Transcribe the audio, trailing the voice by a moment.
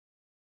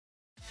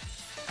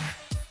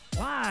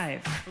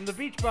live from the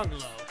Beach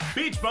Bungalow.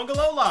 Beach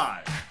Bungalow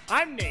Live.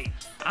 I'm Nate.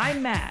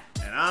 I'm Matt.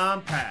 And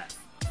I'm Pat.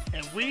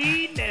 And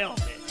we nailed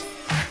it.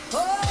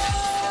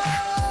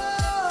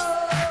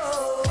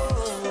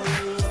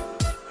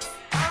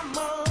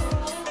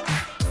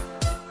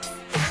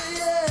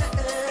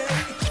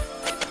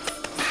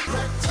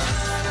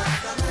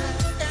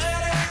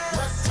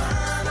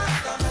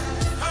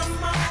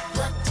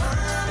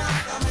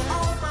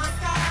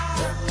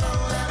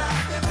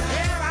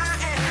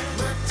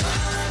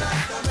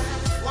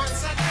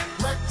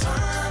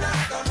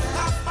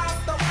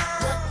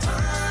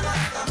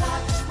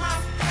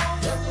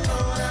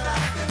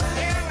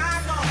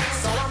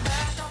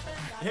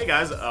 Hey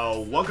guys,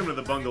 welcome to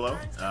the Bungalow,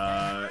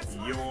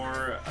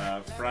 your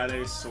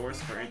Friday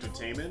source for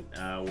entertainment,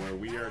 where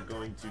we are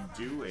going to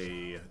do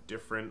a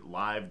different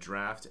live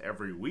draft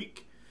every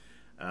week.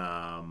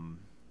 Yeah.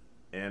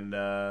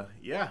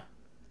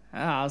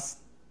 That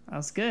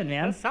was good,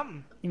 man. That's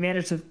something. You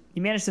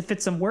managed to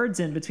fit some words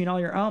in between all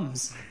your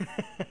ums.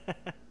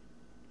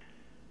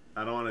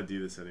 I don't want to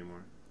do this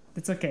anymore.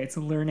 It's okay. It's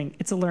a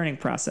learning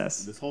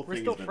process. This whole We're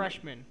thing still has been,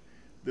 freshmen.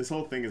 This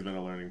whole thing has been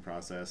a learning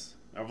process.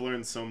 I've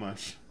learned so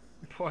much.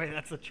 Boy,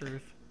 that's the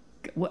truth.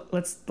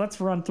 Let's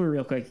run through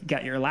real quick. You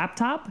got your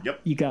laptop.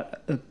 Yep. You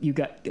got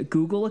a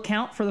Google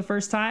account for the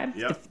first time.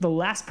 Yep. The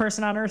last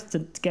person on earth to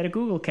get a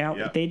Google account.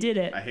 Yep. They did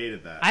it. I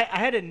hated that. I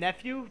had a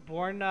nephew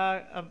born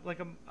like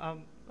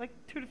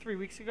 2 to 3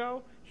 weeks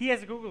ago. He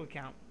has a Google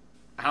account.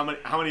 How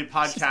many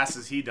podcasts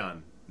has he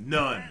done?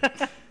 None.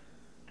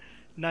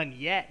 None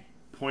yet.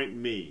 Point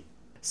me.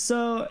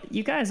 So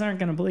you guys aren't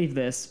gonna believe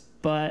this,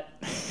 but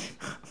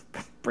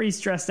pretty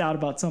stressed out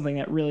about something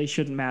that really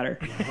shouldn't matter.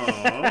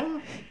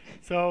 Oh.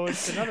 So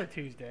it's another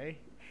Tuesday.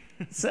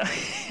 So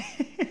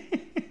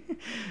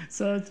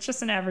it's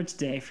just an average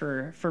day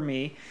for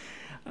me.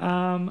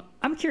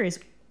 I'm curious,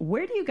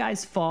 where do you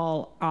guys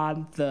fall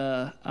on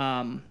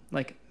the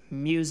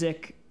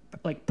music,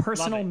 like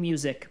personal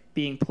music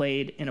being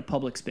played in a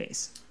public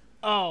space?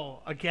 Oh,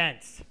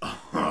 against.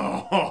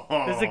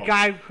 There's a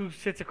guy who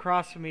sits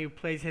across from me who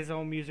plays his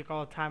own music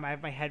all the time. I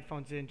have my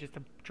headphones in just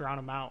to drown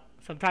him out.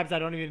 Sometimes I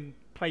don't even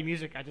play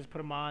music. I just put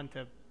them on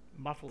to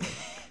muffle it.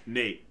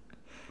 Nate,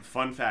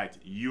 fun fact,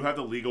 you have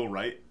the legal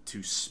right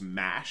to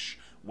smash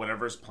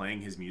whatever's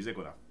playing his music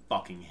with a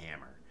fucking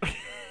hammer.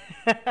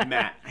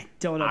 Matt,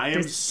 Don't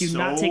know. Do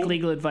not take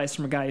legal advice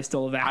from a guy who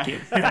stole a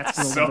vacuum.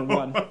 That's rule number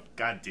one.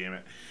 God damn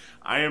it.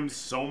 I am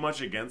so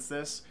much against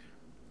this.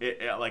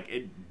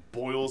 It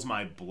boils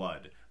my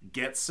blood.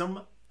 Get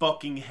some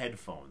fucking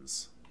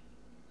headphones.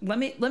 Let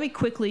me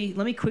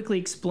quickly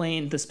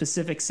explain the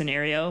specific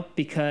scenario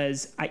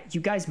because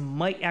you guys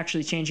might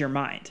actually change your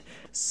mind.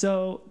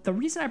 So the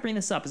reason I bring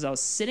this up is I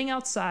was sitting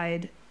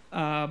outside.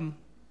 I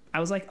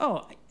was like,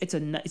 oh, it's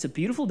a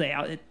beautiful day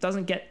out. It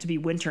doesn't get to be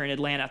winter in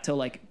Atlanta till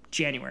like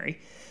January,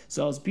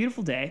 so it was a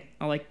beautiful day.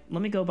 I'm like,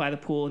 let me go by the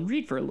pool and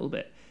read for a little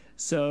bit.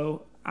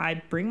 So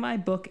I bring my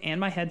book and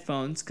my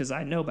headphones because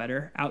I know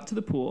better out to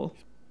the pool,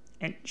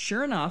 and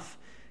sure enough,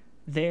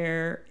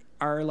 there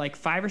are like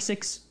 5 or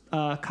 6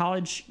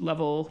 college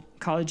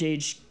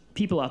age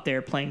people out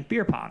there playing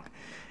beer pong.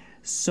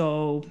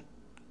 So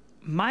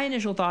my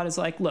initial thought is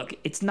like, look,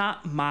 it's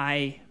not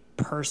my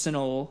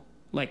personal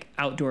like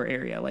outdoor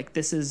area. Like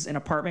this is an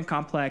apartment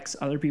complex.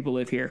 Other people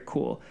live here.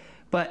 Cool.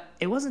 But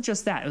it wasn't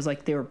just that. It was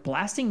like they were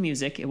blasting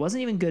music. It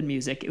wasn't even good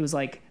music. It was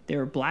like they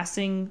were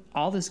blasting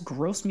all this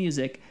gross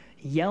music,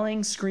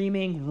 yelling,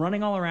 screaming,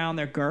 running all around.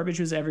 Their garbage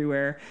was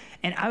everywhere.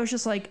 And I was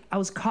just like, I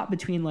was caught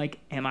between like,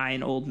 am I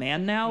an old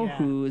man now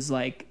who's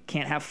like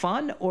can't have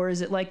fun? Or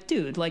is it like,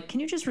 dude, like, can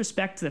you just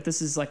respect that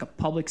this is like a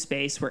public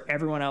space where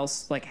everyone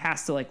else like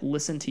has to like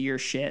listen to your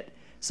shit?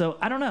 So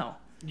I don't know.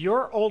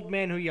 You're old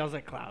man who yells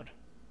at cloud.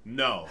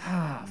 No.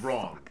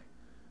 Wrong. Fuck.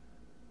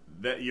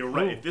 That you're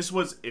right.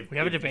 We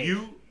have a debate.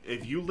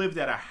 If you lived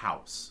at a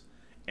house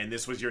and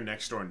this was your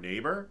next door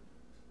neighbor,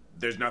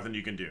 there's nothing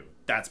you can do.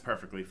 That's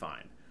perfectly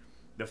fine.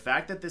 The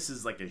fact that this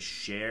is like a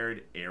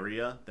shared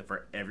area that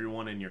for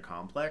everyone in your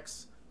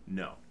complex,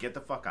 no. Get the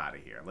fuck out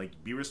of here.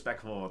 Like, be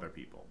respectful of other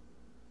people.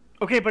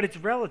 Okay, but it's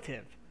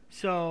relative.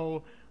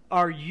 So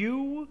are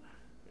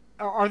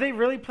they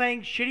really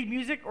playing shitty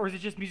music, or is it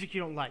just music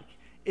you don't like?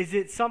 Is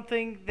it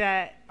something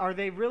that, are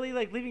they really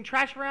like leaving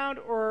trash around,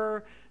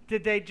 or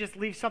did they just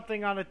leave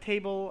something on a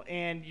table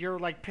and you're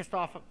like pissed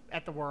off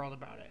at the world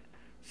about it?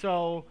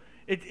 So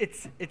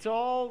it's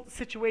all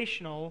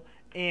situational,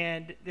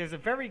 and there's a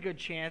very good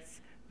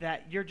chance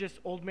that you're just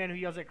old man who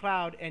yells at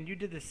cloud, and you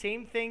did the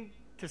same thing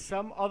to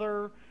some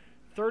other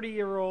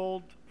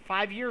 30-year-old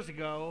 5 years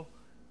ago,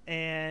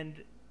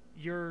 and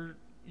you're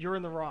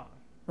in the wrong.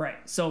 Right.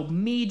 So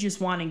me just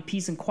wanting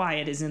peace and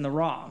quiet is in the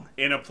wrong.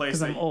 In a place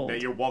that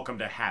you're welcome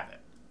to have it.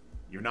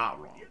 You're not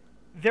wrong.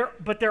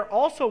 But they're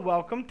also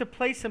welcome to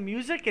play some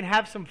music and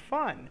have some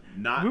fun.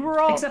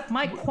 Except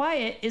my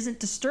quiet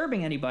isn't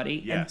disturbing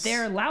anybody, yes. and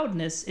their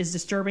loudness is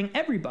disturbing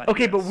everybody.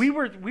 Okay, yes. But we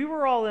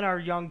were all in our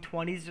young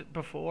 20s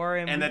before,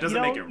 and that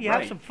doesn't make it right. You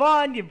have some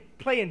fun. You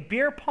play in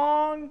beer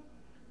pong,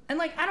 and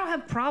like I don't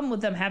have a problem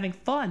with them having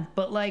fun,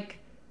 but like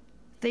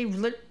they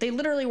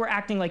literally were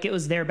acting like it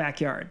was their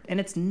backyard, and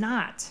it's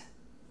not.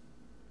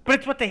 But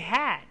it's what they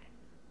had,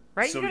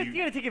 right? So You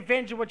gotta take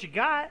advantage of what you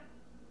got.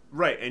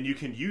 Right, and you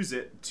can use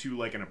it to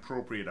like an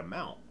appropriate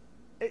amount.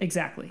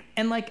 Exactly.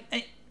 And like,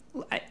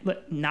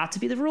 not to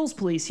be the rules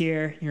police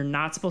here, you're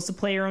not supposed to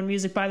play your own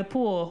music by the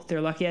pool.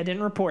 They're lucky I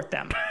didn't report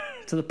them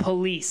to the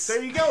police,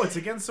 There you go. It's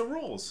against the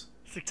rules.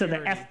 to the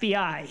Security.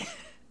 FBI.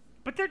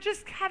 But they're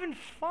just having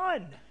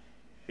fun.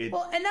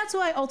 Well, and that's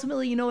why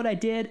ultimately, you know what I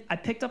did? I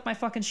picked up my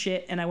fucking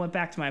shit and I went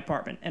back to my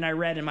apartment and I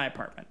read in my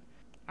apartment.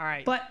 All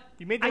right. But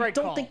you made the I right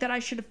don't call. think that I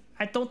should have.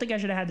 I don't think I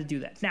should have had to do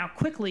that. Now,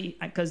 quickly,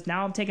 because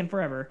now I'm taking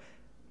forever.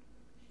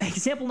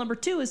 Example number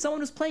 2 is someone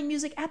who's playing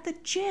music at the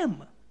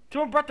gym.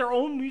 Someone brought their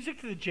own music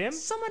to the gym?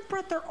 Someone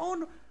brought their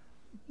own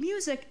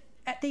music.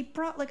 They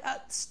brought like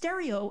a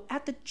stereo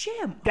at the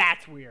gym.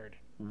 That's weird.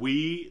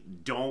 We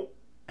don't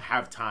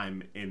have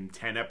time in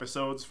 10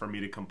 episodes for me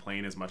to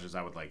complain as much as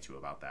I would like to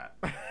about that.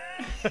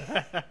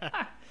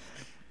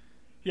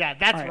 Yeah,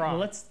 that's All right,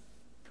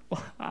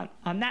 wrong.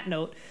 on that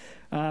note,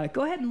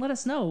 go ahead and let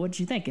us know what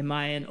you think. Am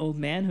I an old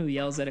man who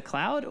yells at a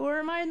cloud, or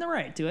am I in the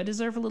right? Do I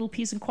deserve a little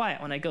peace and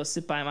quiet when I go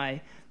sit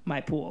by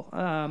my pool?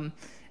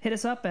 Hit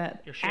us up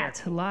at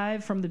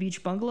Live from the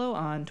Beach Bungalow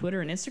on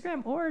Twitter and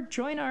Instagram, or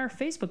join our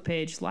Facebook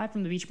page, Live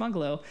from the Beach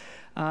Bungalow.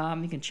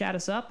 You can chat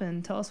us up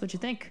and tell us what you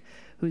think.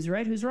 Who's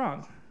right, who's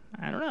wrong?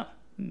 I don't know.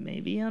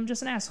 Maybe I'm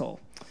just an asshole.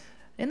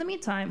 In the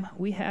meantime,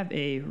 we have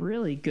a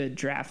really good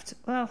draft.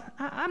 Well,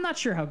 I'm not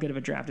sure how good of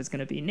a draft it's going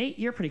to be. Nate,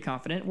 you're pretty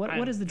confident.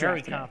 What is the draft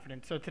Very today?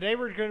 confident. So today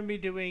we're going to be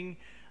doing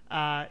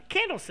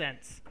candle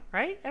scents,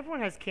 right? Everyone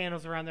has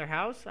candles around their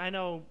house. I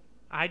know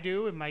I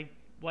do, and my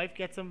wife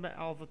gets them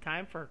all the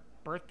time for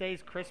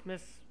birthdays,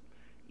 Christmas,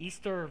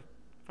 Easter,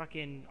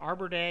 fucking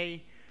Arbor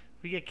Day.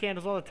 We get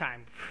candles all the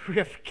time. We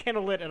have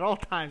candle lit at all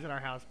times in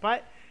our house.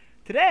 But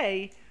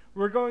today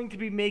we're going to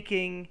be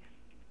making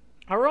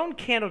our own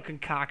candle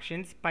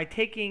concoctions by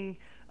taking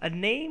a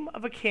name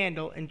of a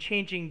candle and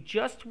changing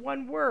just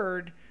one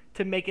word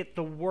to make it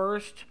the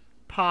worst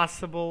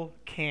possible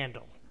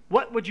candle.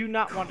 What would you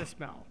not want to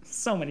smell?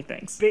 So many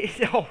things.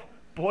 Oh,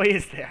 boy,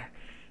 is there.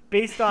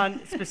 Based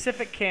on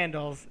specific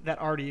candles that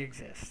already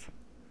exist.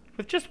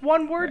 With just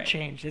one word Right.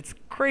 change. It's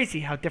crazy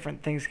how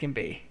different things can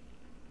be.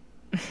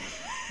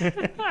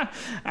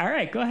 All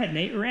right, go ahead,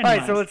 Nate. Randomize. All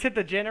right, so let's hit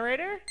the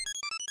generator.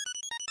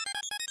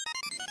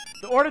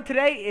 The order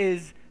today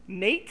is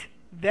Nate,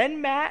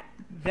 then Matt,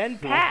 then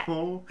Pat.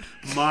 Oh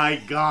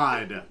my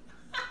god.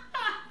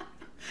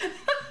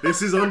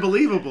 This is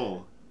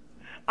unbelievable.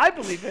 I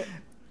believe it.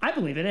 I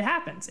believe it. It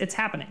happens. It's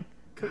happening.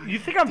 You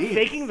think I'm damn.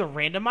 faking the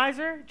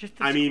randomizer? Just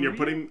to I mean, screw you're you?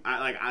 putting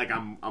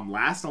I'm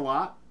last a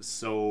lot,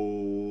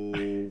 so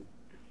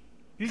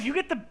You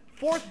get the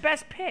fourth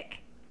best pick.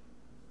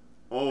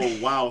 oh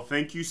wow,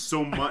 thank you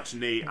so much,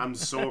 Nate. I'm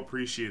so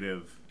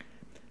appreciative.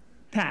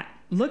 Pat,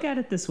 look at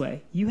it this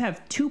way. You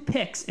have 2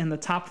 picks in the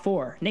top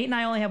 4. Nate and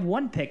I only have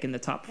 1 pick in the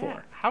top 4.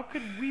 Yeah. How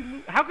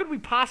could we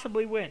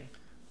possibly win?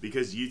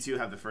 Because you two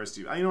have the first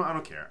 2. You know what? I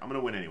don't care. I'm gonna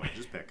win anyway.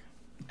 Just pick.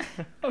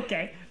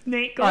 Okay,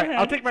 Nate, go All ahead. right,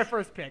 I'll take my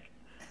first pick.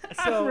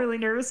 I'm really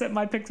nervous that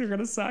my picks are going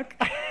to suck.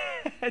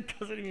 It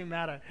doesn't even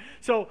matter.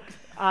 So,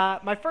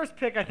 my first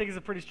pick I think is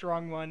a pretty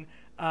strong one.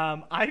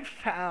 I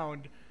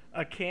found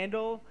a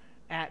candle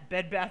at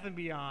Bed Bath &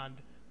 Beyond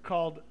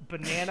called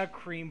Banana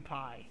Cream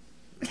Pie.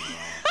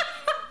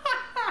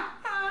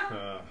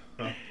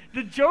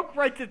 The joke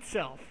writes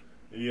itself,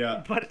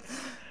 Yeah. but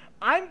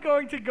I'm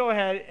going to go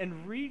ahead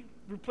and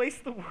replace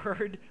the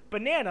word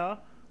banana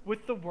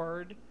with the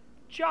word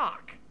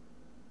jock.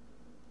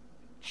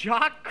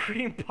 Jock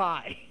cream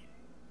pie.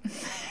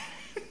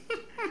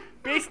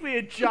 Basically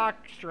a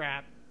jock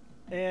strap.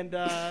 And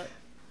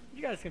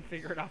you guys can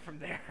figure it out from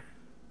there.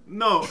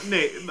 No,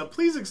 Nate. No,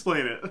 please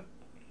explain it.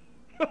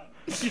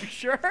 You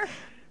sure?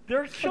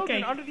 There are children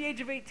Okay. under the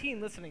age of 18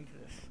 listening to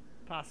this.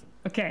 Possible.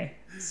 Okay,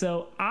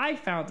 so I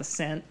found a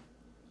scent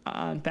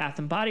on Bath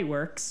and Body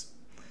Works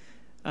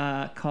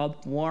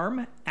called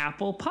Warm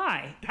Apple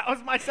Pie. That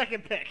was my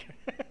second pick.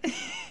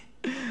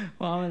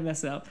 Well, I'm gonna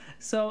mess it up.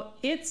 So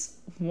it's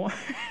warm.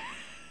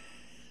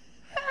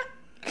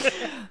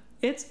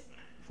 It's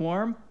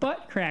warm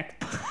butt crack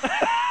pie.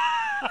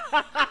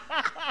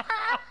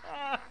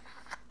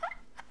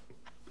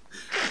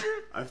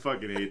 I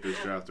fucking hate this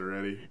draft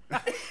already.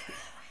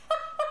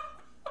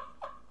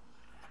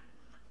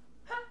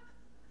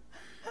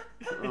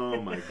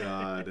 Oh my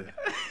god.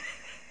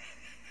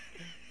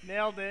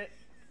 Nailed it.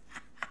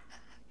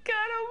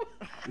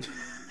 Got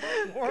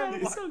him. Warm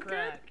God, it's so butt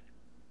crack.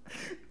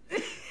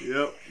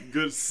 Yep.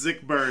 Good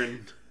sick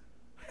burn.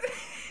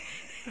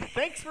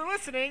 Thanks for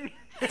listening.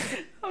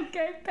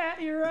 Okay,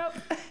 Pat, you're up.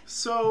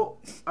 So,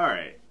 all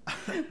right.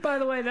 By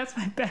the way, that's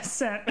my best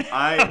set.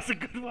 That's a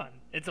good one.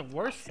 It's a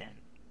worse sin.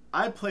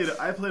 I played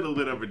a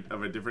bit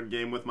of a different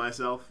game with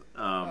myself,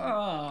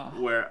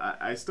 where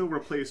I still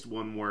replaced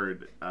one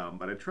word,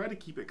 but I tried to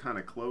keep it kind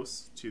of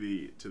close to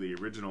the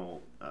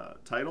original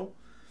title.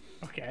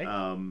 Okay.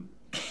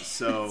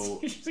 So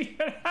Usually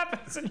what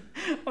happens when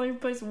you only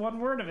replace one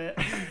word of it.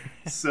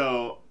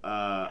 so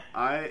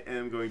I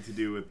am going to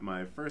do with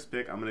my first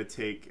pick. I'm going to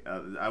take.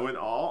 I went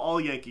all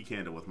Yankee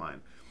Candle with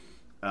mine.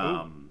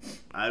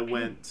 I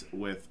went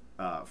with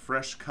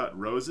fresh cut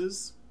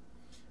roses,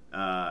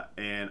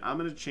 and I'm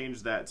going to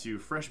change that to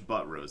fresh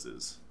butt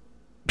roses.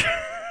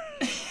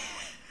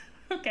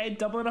 Okay,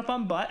 doubling up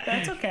on butt.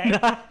 That's okay.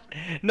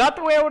 Not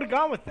the way I would have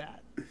gone with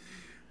that.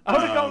 I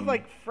would have gone with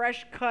like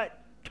fresh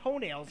cut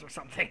toenails or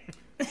something.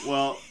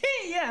 Well,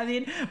 Yeah, I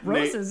mean,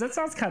 roses. That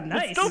sounds kind of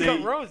nice. Still got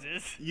Nate,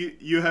 roses.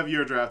 you have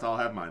your draft. I'll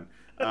have mine.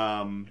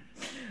 Okay,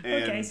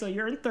 And, so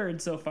you're in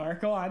third so far.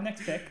 Go on,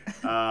 next pick. It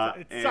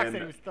sucks that and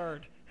he was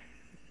third.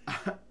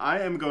 I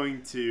am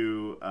going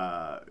to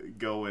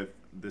go with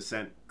the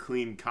scent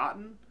Clean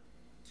Cotton,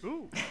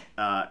 Ooh.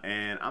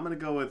 and I'm going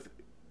to go with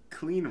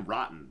Clean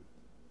Rotten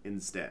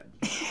instead.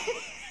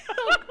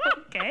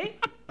 Okay.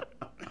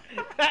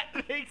 That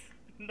makes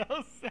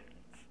no sense.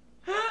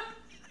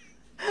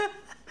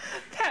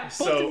 Pat, both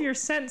So- of your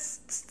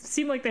scents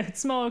seem like they would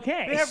smell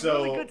okay. They have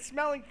So- really good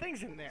smelling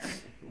things in there.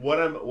 What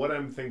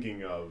I'm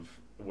thinking of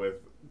with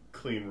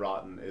Clean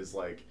Rotten is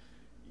like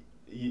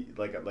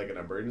an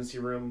emergency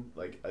room,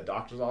 like a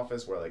doctor's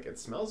office where like it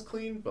smells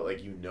clean, but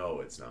like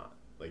it's not.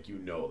 Like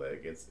that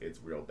it's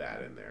real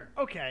bad in there.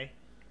 Okay.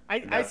 I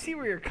that's- see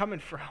where you're coming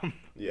from.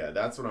 Yeah,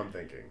 that's what I'm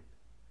thinking.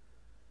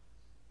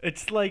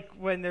 It's like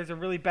when there's a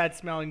really bad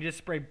smell and you just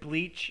spray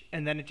bleach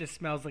and then it just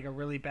smells like a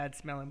really bad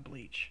smelling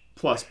bleach.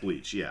 Plus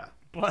bleach, yeah.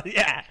 But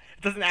yeah,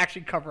 it doesn't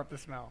actually cover up the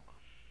smell.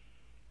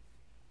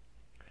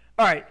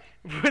 All right,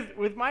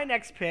 with my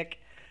next pick,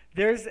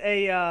 there's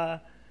a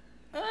I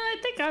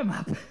think I'm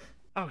up.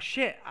 oh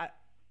shit, I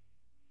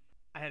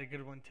had a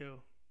good one too.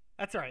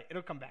 That's all right,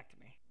 it'll come back to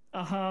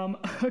me.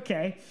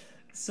 Okay.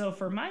 So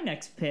for my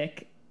next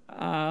pick,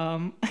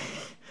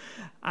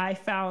 I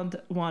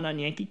found one on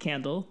Yankee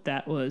Candle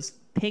that was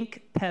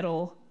Pink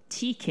Petal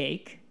Tea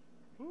Cake.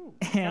 Ooh,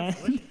 And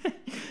sounds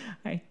delicious.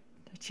 I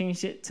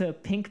changed it to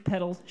Pink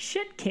Petal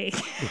Shit Cake.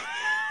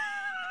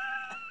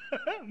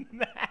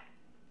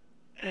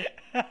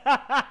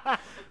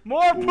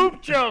 More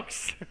poop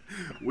jokes.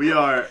 We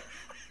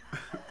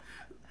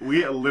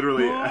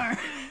literally More.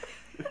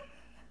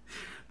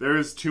 there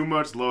is too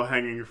much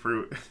low-hanging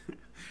fruit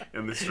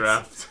in this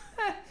draft.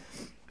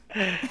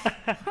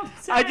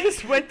 I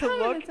just went to I'm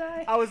gonna look.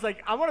 die. I was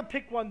like, I want to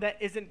pick one that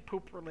isn't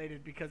poop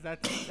related because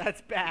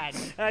that's bad.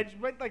 And I just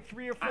went like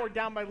 3 or 4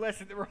 down my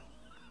list, and they were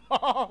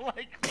all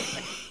like.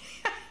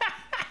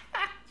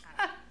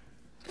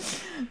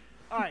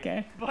 All right,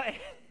 Okay. but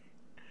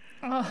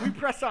Oh, we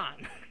press on.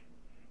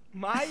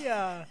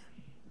 My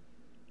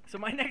so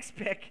my next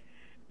pick,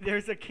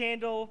 there's a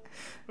candle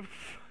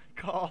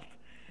called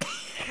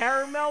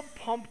Caramel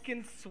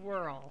Pumpkin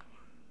Swirl.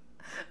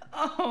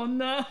 oh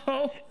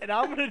no. And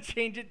I'm going to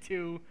change it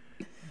to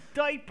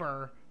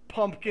Diaper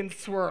Pumpkin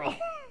Swirl.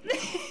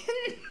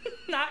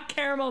 Not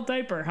caramel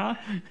diaper, huh?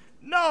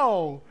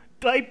 No!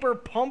 Diaper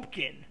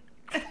Pumpkin.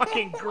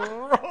 Fucking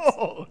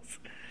gross.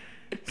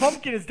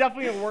 Pumpkin is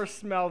definitely a worse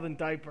smell than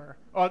diaper.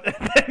 Or than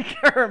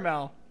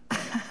caramel.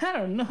 I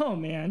don't know,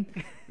 man.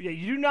 Yeah,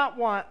 you do not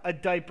want a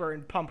diaper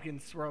and pumpkin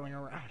swirling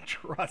around.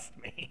 Trust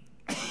me.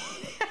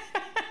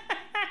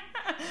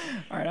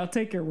 All right, I'll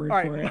take your word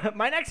All for it. right,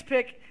 my next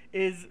pick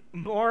is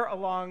more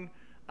along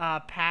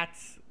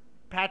Pat's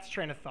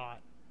train of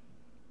thought.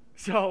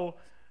 So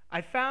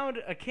I found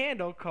a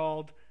candle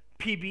called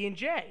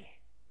PB&J,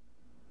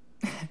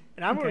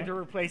 and I'm going Okay. to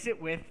replace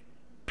it with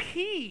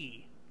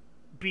PB&J.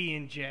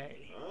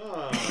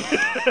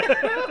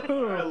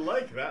 Oh, I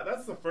like that.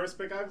 That's the first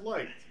pick I've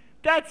liked.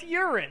 That's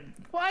urine.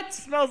 What?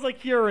 Smells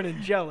like urine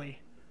and jelly,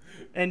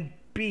 and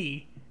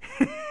B.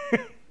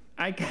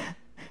 I got.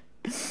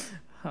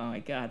 Oh my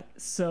god.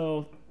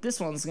 So this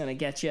one's gonna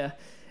get you.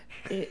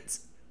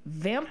 It's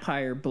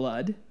vampire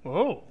blood,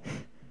 Whoa.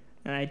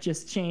 and I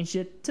just changed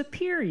it to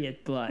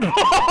period blood.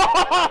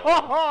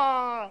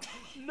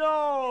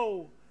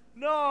 No.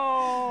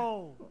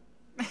 No.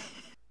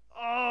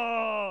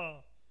 Oh.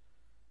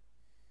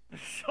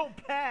 So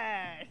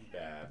bad.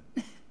 Bad.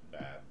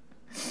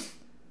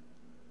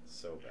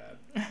 So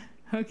bad.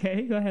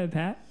 Okay, go ahead,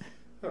 Pat.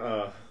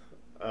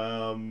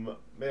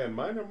 Man,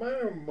 mine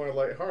are more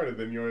lighthearted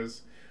than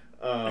yours.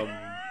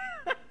 I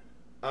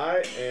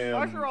am.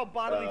 Ours are all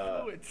bodily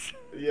fluids.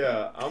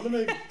 Yeah, I'm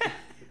gonna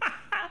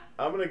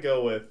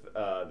go with.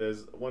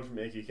 There's one from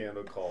Yankee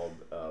Candle called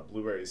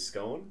Blueberry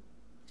Scone,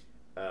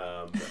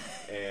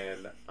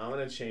 and I'm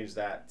gonna change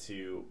that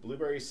to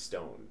Blueberry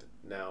Stoned.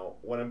 Now,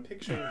 what I'm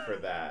picturing for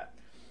that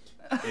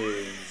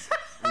is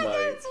like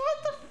What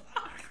the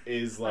fuck?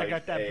 I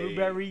got that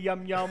blueberry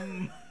yum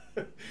yum.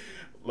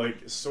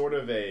 like sort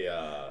of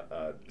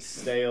a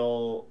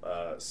stale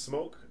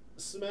smoke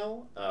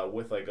smell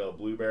with like a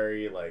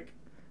blueberry like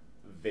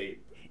vape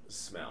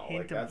smell.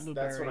 Hint Like of that's what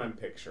blueberry. I'm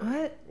picturing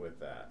What? with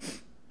that.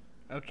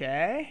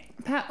 Okay.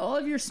 Pat, all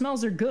of your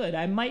smells are good.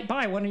 I might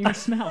buy one of your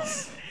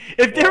smells.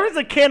 If there was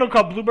a candle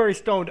called Blueberry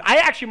Stoned, I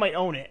actually might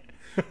own it.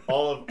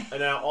 All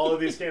of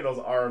these candles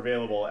are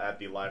available at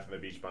the Live from the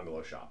Beach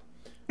Bungalow shop.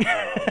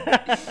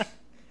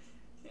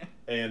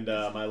 And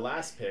my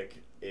last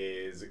pick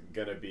is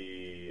gonna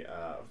be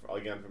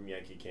again from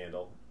Yankee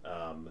Candle,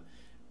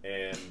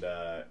 and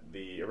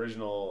the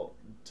original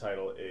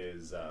title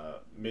is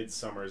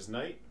Midsummer's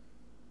Night,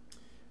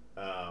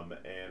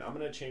 and I'm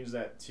gonna change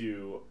that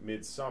to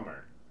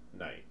Midsummer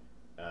Night,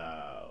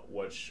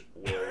 which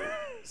will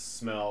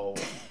smell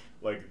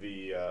like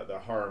the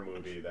horror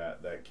movie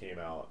that came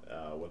out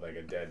with like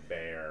a dead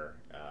bear,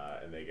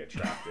 and they get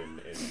trapped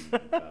in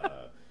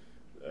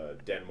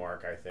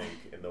Denmark, I think,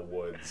 in the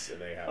woods,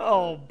 and they have.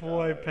 Oh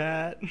boy,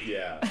 Pat.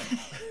 Yeah.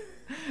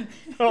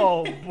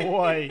 Oh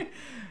boy,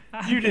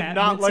 you did Pat,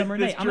 not like Midsummer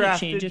this Night. I'm gonna draft,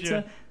 change did it you?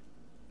 to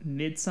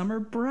Midsummer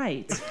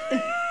Bright.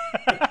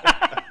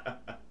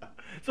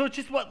 So it's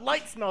just what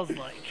light smells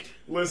like.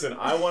 Listen,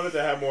 I wanted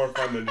to have more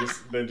fun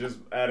than just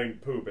adding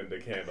poop into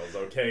candles.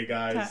 Okay,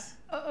 guys.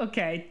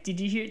 Okay, did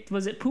you hear?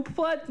 Was it poop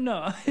blood?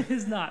 No, it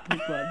is not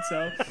poop blood.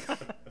 So.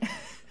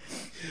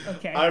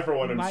 Okay. I, for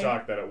one, am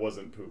shocked that it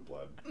wasn't poop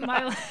blood.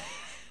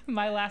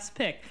 My last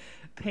pick.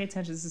 Pay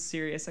attention. This is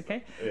serious.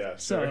 Okay. Yeah.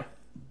 Sure.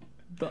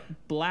 So,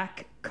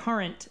 black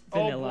currant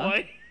vanilla. Oh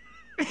boy.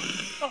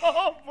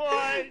 Oh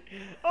boy.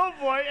 Oh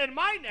boy. And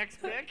my next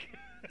pick.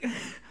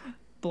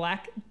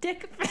 Black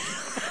dick.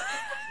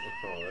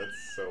 Oh,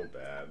 that's so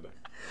bad.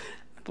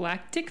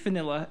 Black dick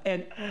vanilla,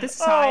 and this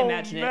is how I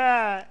imagine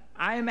Matt. it.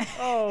 I'm.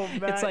 Oh,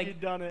 Matt, it's like, you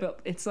done it. But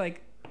it's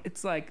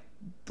like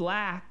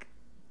black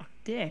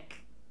dick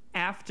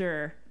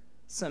after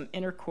some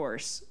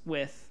intercourse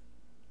with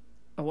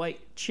a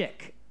white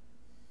chick.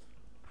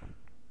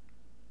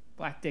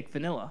 Black dick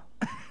vanilla.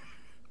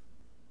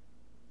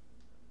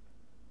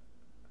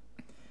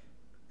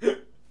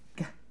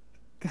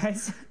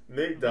 Guys,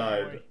 Nate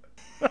died.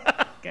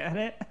 got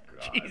it?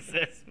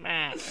 Jesus,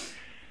 Matt.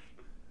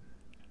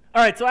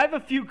 All right, so I have a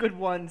few good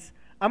ones.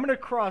 I'm going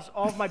to cross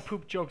all of my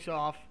poop jokes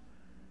off.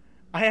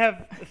 I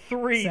have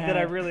 3 that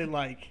I Sad. really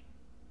like.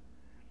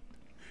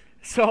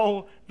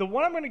 So the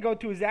one I'm going to go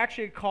to is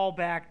actually a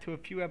callback to a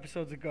few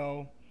episodes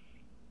ago.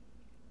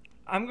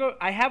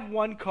 I have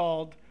one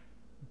called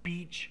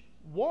Beach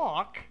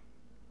Walk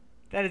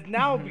that is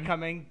now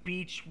becoming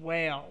Beach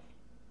Whale.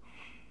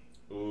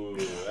 Ooh,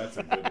 that's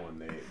a good one,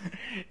 Nate.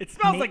 It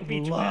smells Nate like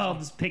beach whale.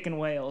 loves picking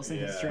whales in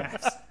his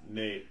drafts.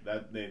 Nate,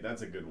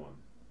 that's a good one.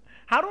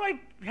 How do I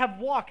have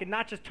walk and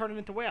not just turn it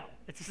into whale?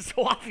 It's just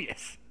so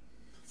obvious.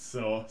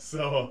 So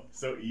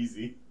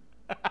easy.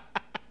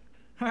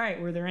 All right,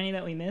 were there any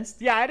that we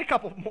missed? Yeah, I had a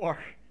couple more.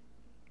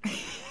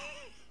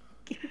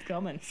 Keep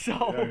coming. So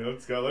Yeah,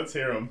 let's go. Let's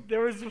hear them.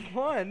 there was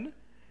one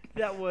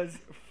that was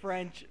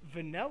French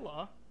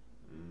vanilla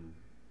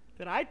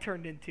that I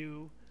turned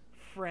into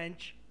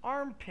French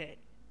armpit.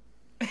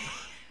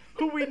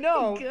 Who we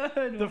know,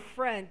 Good. the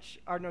French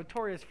are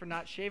notorious for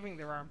not shaving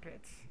their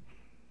armpits.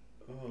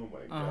 Oh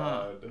my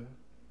Uh-huh. god.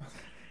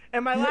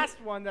 And my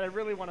last one that I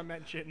really want to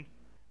mention,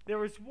 there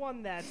was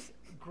one that's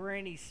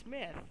Granny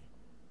Smith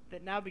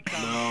that now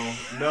becomes...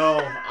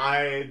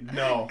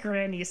 No.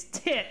 Granny's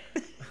tit.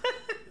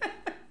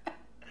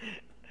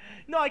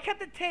 No, I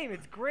kept it tame.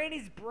 It's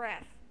Granny's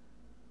breath.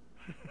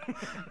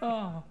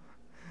 Oh.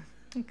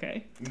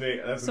 Okay.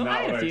 Nate, that's So I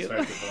not had what I a few.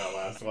 expected for that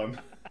last one.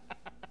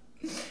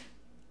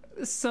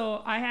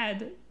 So I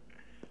had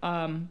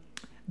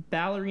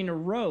Ballerina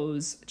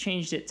Rose,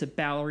 changed it to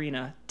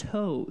Ballerina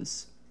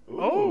Toes.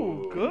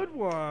 Oh, Ooh. good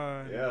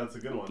one. Yeah, that's a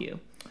good one. Thank you.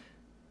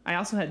 I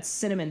also had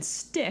Cinnamon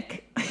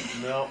Stick.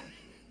 No.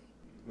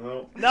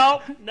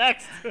 No,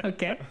 next.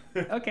 Okay.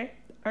 Okay.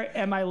 All right.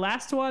 And my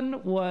last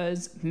one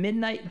was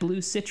Midnight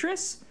Blue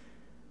Citrus.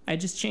 I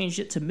just changed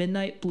it to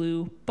Midnight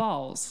Blue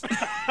Balls.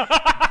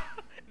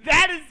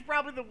 That is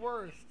probably the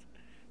worst.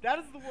 That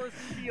is the worst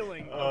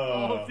feeling of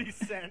all of these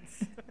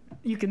scents.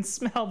 You can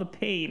smell the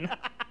pain.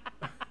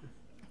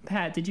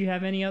 Pat, did you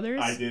have any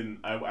others? I didn't.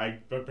 I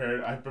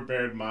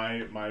prepared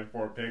my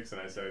 4 picks,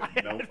 and I said,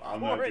 nope, I'm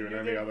not Four, doing you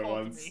any didn't other fault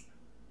ones. me.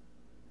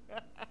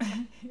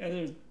 Yeah,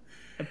 there's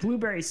a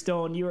Blueberry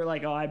Stone. You were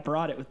like, oh, I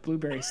brought it with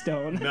Blueberry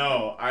Stone.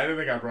 No, I didn't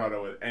think I brought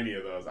it with any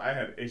of those. I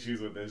had issues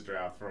with this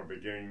draft from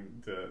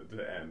beginning to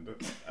end.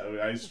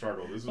 I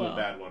struggled. This was Well. a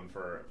bad one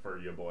for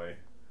you, boy.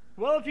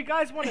 Well, if you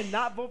guys want to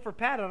not vote for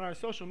Pat on our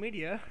social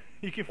media,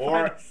 you can Or-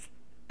 find us.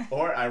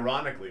 Or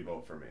ironically,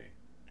 vote for me.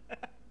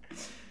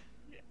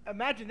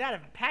 Imagine that.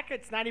 If Pat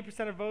gets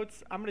 90% of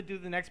votes, I'm going to do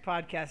the next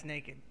podcast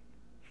naked.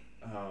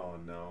 Oh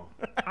no.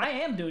 I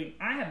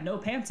have no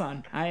pants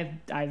on.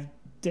 I've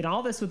did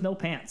all this with no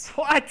pants.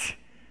 What?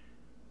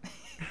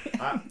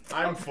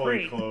 I'm fully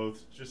great.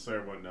 clothed, just so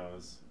everyone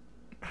knows.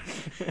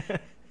 I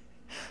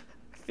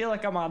feel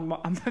like I'm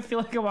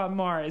on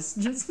Mars.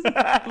 Just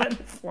let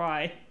it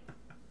fly.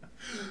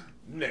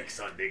 Next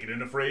on Naked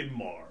and Afraid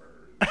Mars.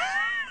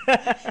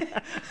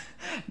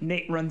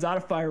 Nate runs out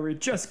of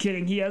firewood. Just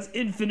kidding. He has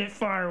infinite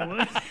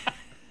firewood.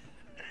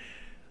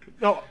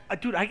 No,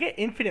 dude, I get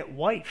infinite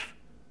wife.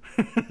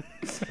 Oh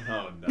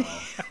no.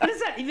 What does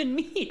that even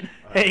mean?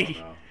 I don't Hey,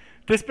 know.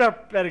 this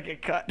better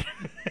get cut.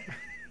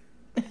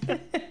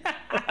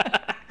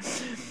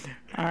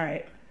 All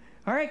right.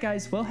 All right,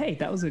 guys. Well, hey,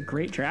 that was a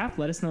great draft.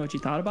 Let us know what you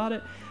thought about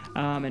it.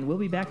 And we'll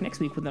be back next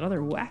week with another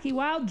wacky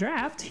wild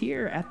draft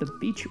here at the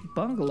Beach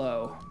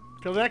Bungalow.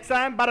 Till next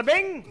time, bada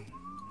bing!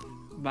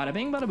 Bada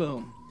bing, bada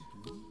boom.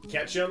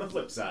 Catch you on the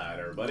flip side,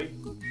 everybody.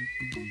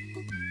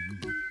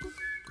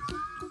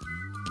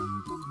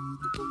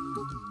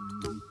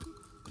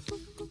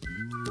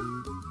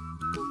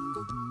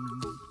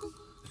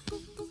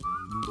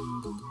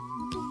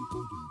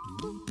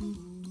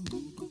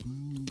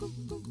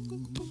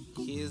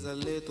 Here's a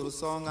little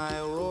song I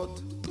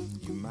wrote.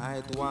 You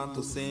might want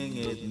to sing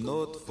it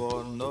note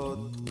for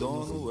note.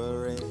 Don't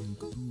worry.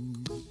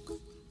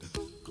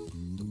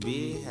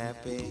 Be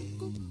happy.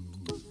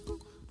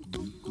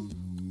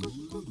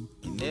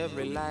 In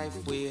every life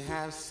we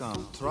have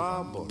some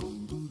trouble.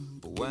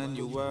 But when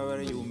you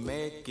worry, you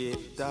make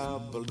it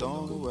double.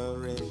 Don't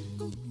worry.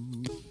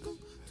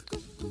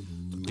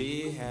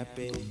 Be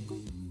happy.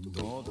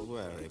 Don't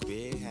worry.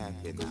 Be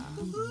happy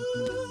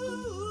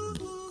now.